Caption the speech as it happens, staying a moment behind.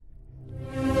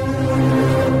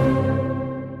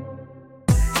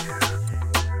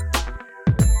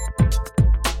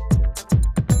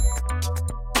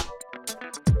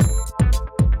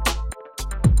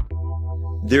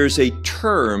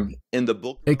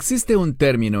Existe un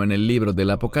término en el libro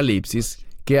del Apocalipsis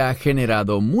que ha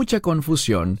generado mucha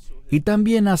confusión y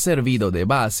también ha servido de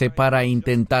base para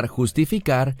intentar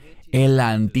justificar el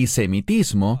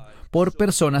antisemitismo por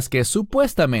personas que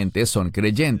supuestamente son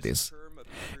creyentes.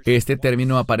 Este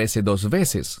término aparece 2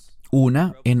 veces,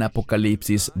 una en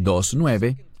Apocalipsis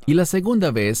 2:9 y la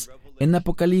segunda vez en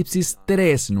Apocalipsis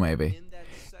 3:9,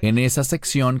 en esa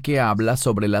sección que habla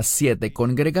sobre las 7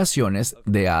 congregaciones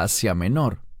de Asia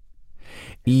Menor.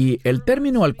 Y el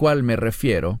término al cual me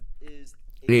refiero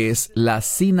es la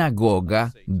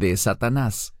sinagoga de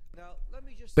Satanás.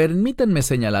 Permítanme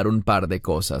señalar un par de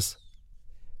cosas.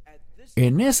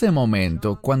 En ese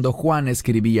momento, cuando Juan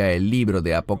escribía el libro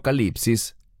de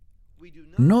Apocalipsis,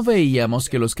 no veíamos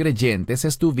que los creyentes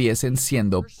estuviesen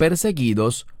siendo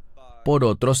perseguidos por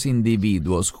otros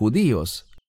individuos judíos.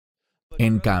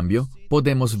 En cambio,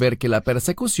 podemos ver que la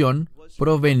persecución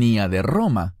provenía de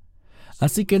Roma.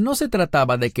 Así que no se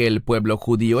trataba de que el pueblo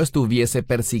judío estuviese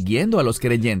persiguiendo a los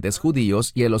creyentes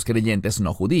judíos y a los creyentes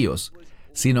no judíos,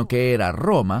 sino que era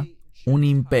Roma, un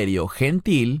imperio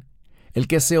gentil, el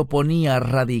que se oponía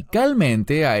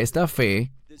radicalmente a esta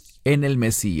fe en el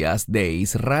Mesías de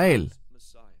Israel.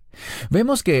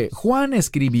 Vemos que Juan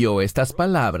escribió estas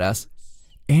palabras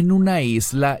en una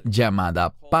isla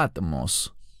llamada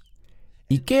Patmos.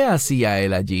 ¿Y qué hacía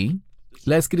él allí?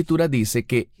 La Escritura dice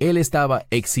que él estaba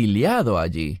exiliado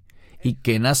allí. ¿Y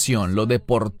qué nación lo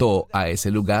deportó a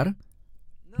ese lugar?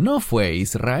 No fue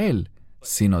Israel,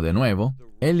 sino de nuevo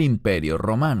el Imperio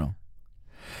Romano.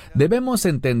 Debemos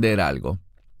entender algo.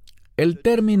 El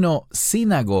término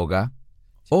sinagoga,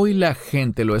 hoy la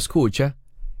gente lo escucha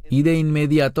y de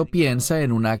inmediato piensa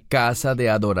en una casa de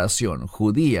adoración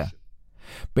judía.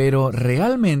 Pero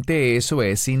realmente eso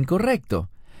es incorrecto.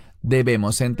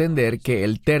 Debemos entender que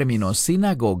el término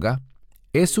sinagoga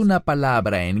es una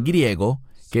palabra en griego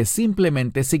que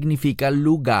simplemente significa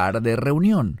lugar de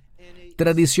reunión.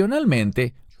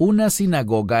 Tradicionalmente, una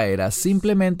sinagoga era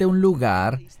simplemente un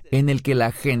lugar en el que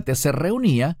la gente se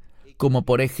reunía, como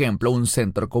por ejemplo un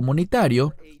centro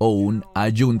comunitario o un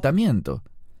ayuntamiento.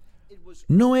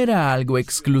 No era algo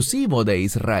exclusivo de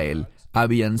Israel.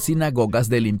 Habían sinagogas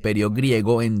del Imperio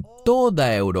griego en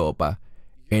toda Europa,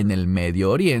 en el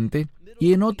Medio Oriente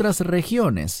y en otras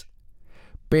regiones.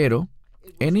 Pero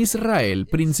en Israel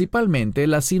principalmente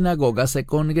la sinagoga se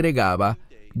congregaba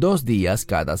 2 días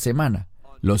cada semana,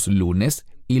 los lunes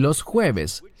y los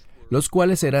jueves, los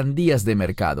cuales eran días de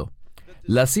mercado.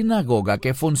 La sinagoga,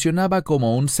 que funcionaba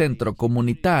como un centro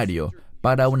comunitario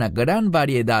para una gran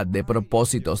variedad de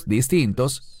propósitos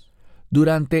distintos,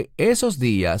 durante esos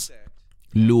días,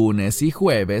 lunes y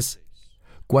jueves,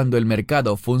 cuando el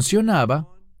mercado funcionaba,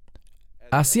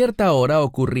 a cierta hora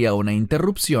ocurría una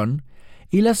interrupción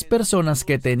y las personas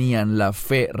que tenían la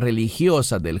fe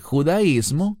religiosa del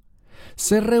judaísmo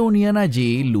se reunían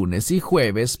allí lunes y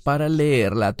jueves para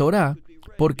leer la Torá,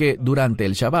 porque durante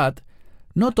el Shabbat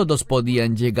no todos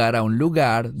podían llegar a un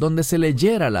lugar donde se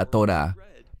leyera la Torá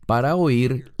para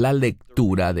oír la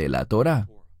lectura de la Torá.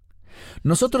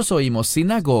 Nosotros oímos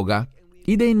sinagoga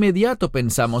y de inmediato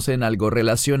pensamos en algo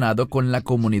relacionado con la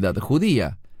comunidad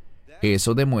judía.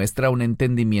 Eso demuestra un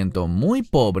entendimiento muy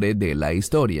pobre de la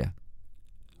historia.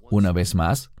 Una vez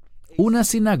más, una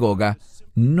sinagoga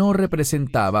no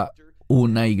representaba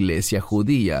una iglesia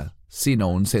judía, sino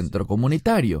un centro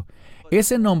comunitario.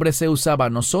 Ese nombre se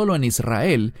usaba no solo en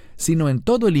Israel, sino en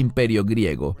todo el imperio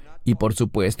griego, y por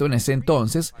supuesto en ese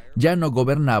entonces ya no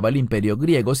gobernaba el imperio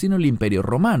griego, sino el imperio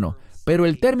romano, pero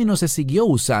el término se siguió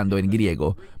usando en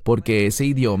griego, porque ese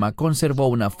idioma conservó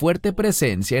una fuerte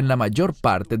presencia en la mayor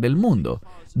parte del mundo,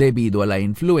 debido a la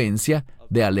influencia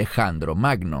de Alejandro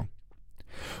Magno.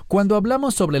 Cuando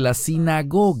hablamos sobre la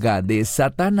sinagoga de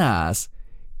Satanás,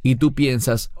 y tú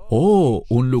piensas, ¡oh,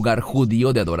 un lugar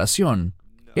judío de adoración!,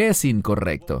 es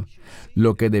incorrecto.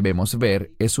 Lo que debemos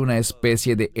ver es una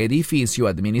especie de edificio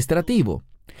administrativo.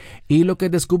 Y lo que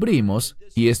descubrimos,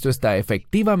 y esto está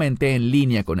efectivamente en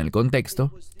línea con el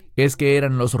contexto, es que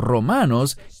eran los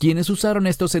romanos quienes usaron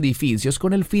estos edificios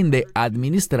con el fin de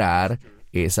administrar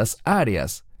esas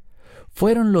áreas.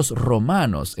 Fueron los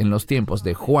romanos en los tiempos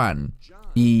de Juan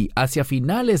y hacia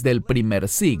finales del primer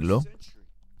siglo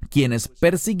quienes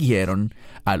persiguieron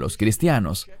a los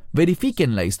cristianos.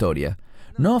 Verifiquen la historia.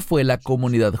 No fue la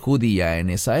comunidad judía en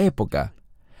esa época.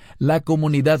 La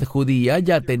comunidad judía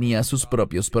ya tenía sus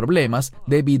propios problemas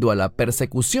debido a la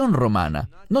persecución romana,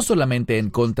 no solamente en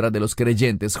contra de los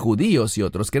creyentes judíos y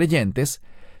otros creyentes,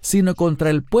 sino contra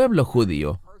el pueblo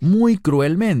judío, muy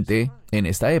cruelmente en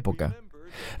esta época.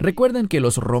 Recuerden que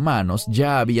los romanos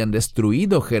ya habían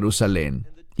destruido Jerusalén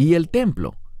y el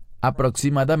templo.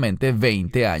 aproximadamente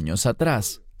 20 años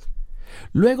atrás.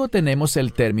 Luego tenemos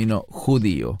el término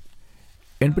judío.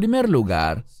 En primer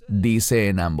lugar, dice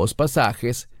en ambos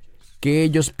pasajes que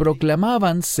ellos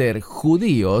proclamaban ser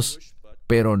judíos,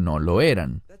 pero no lo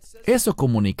eran. Eso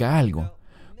comunica algo.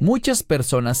 Muchas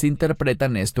personas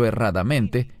interpretan esto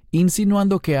erradamente,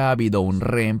 insinuando que ha habido un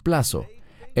reemplazo.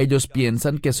 Ellos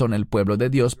piensan que son el pueblo de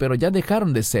Dios, pero ya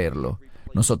dejaron de serlo.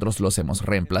 Nosotros los hemos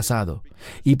reemplazado.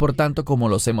 Y por tanto, como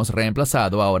los hemos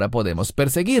reemplazado, ahora podemos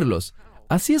perseguirlos.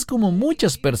 Así es como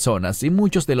muchas personas y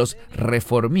muchos de los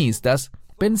reformistas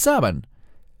pensaban.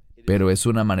 Pero es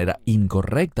una manera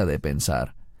incorrecta de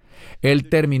pensar. El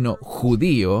término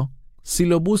judío, si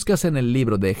lo buscas en el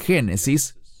libro de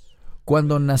Génesis,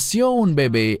 cuando nació un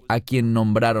bebé a quien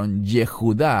nombraron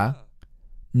Yehudá,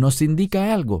 nos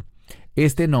indica algo.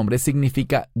 Este nombre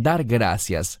significa dar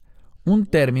gracias, un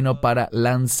término para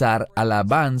lanzar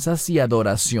alabanzas y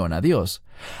adoración a Dios.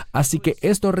 Así que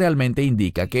esto realmente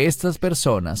indica que estas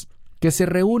personas que se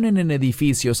reúnen en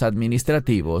edificios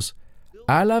administrativos,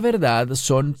 a la verdad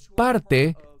son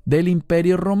parte del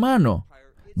Imperio Romano,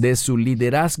 de su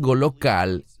liderazgo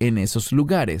local en esos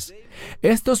lugares.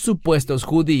 Estos supuestos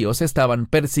judíos estaban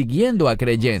persiguiendo a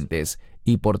creyentes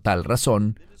y por tal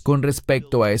razón, con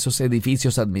respecto a esos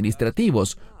edificios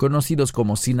administrativos conocidos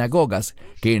como sinagogas,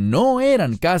 que no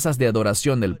eran casas de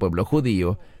adoración del pueblo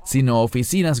judío, sino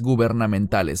oficinas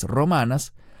gubernamentales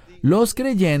romanas, los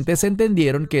creyentes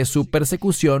entendieron que su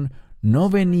persecución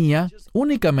no venía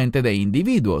únicamente de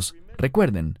individuos.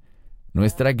 Recuerden,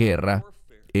 nuestra guerra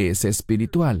es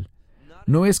espiritual,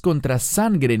 no es contra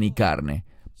sangre ni carne.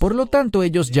 Por lo tanto,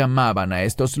 ellos llamaban a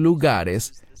estos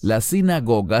lugares las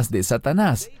sinagogas de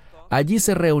Satanás. Allí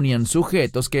se reunían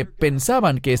sujetos que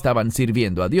pensaban que estaban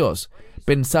sirviendo a Dios,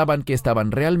 pensaban que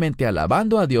estaban realmente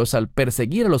alabando a Dios al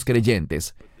perseguir a los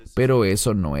creyentes, pero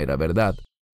eso no era verdad.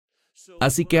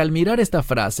 Así que al mirar esta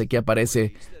frase que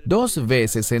aparece 2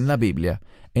 veces en la Biblia,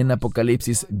 en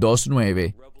Apocalipsis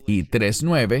 2:9 y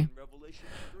 3:9,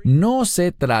 no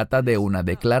se trata de una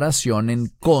declaración en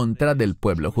contra del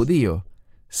pueblo judío,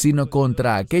 sino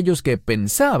contra aquellos que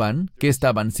pensaban que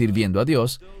estaban sirviendo a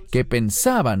Dios, que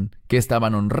pensaban que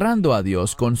estaban honrando a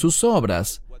Dios con sus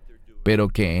obras, pero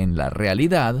que en la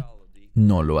realidad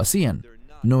no lo hacían.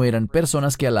 No eran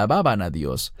personas que alababan a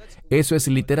Dios. Eso es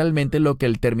literalmente lo que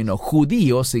el término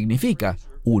judío significa,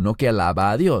 uno que alaba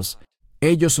a Dios.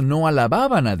 Ellos no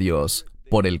alababan a Dios.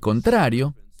 Por el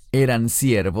contrario, eran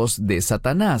siervos de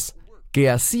Satanás, que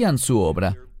hacían su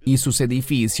obra, y sus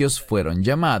edificios fueron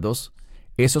llamados,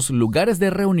 esos lugares de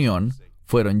reunión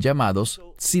fueron llamados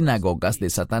sinagogas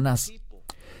de Satanás.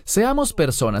 Seamos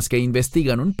personas que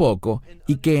investigan un poco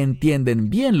y que entienden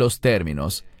bien los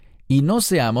términos, y no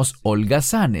seamos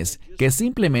holgazanes que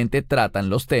simplemente tratan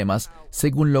los temas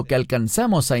según lo que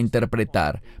alcanzamos a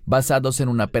interpretar, basados en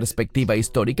una perspectiva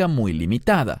histórica muy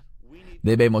limitada.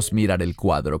 Debemos mirar el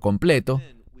cuadro completo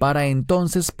para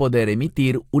entonces poder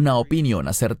emitir una opinión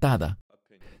acertada.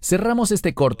 Cerramos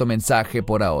este corto mensaje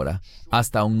por ahora.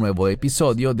 Hasta un nuevo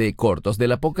episodio de Cortos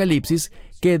del Apocalipsis.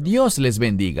 Que Dios les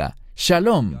bendiga.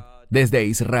 Shalom desde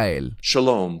Israel.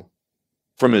 Shalom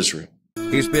from Israel.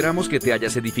 Esperamos que te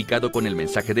hayas edificado con el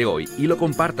mensaje de hoy y lo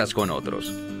compartas con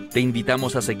otros. Te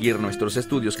invitamos a seguir nuestros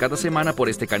estudios cada semana por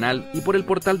este canal y por el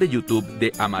portal de YouTube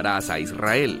de Amarás a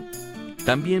Israel.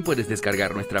 También puedes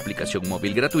descargar nuestra aplicación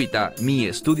móvil gratuita, Mi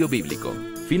Estudio Bíblico.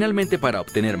 Finalmente, para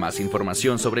obtener más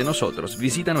información sobre nosotros,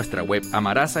 visita nuestra web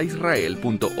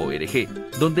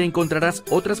amarasaisrael.org, donde encontrarás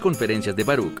otras conferencias de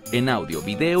Baruch en audio,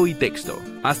 video y texto.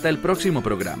 Hasta el próximo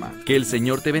programa. Que el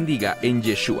Señor te bendiga en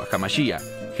Yeshua HaMashiach,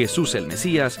 Jesús el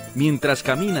Mesías, mientras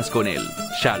caminas con Él.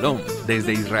 Shalom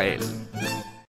desde Israel.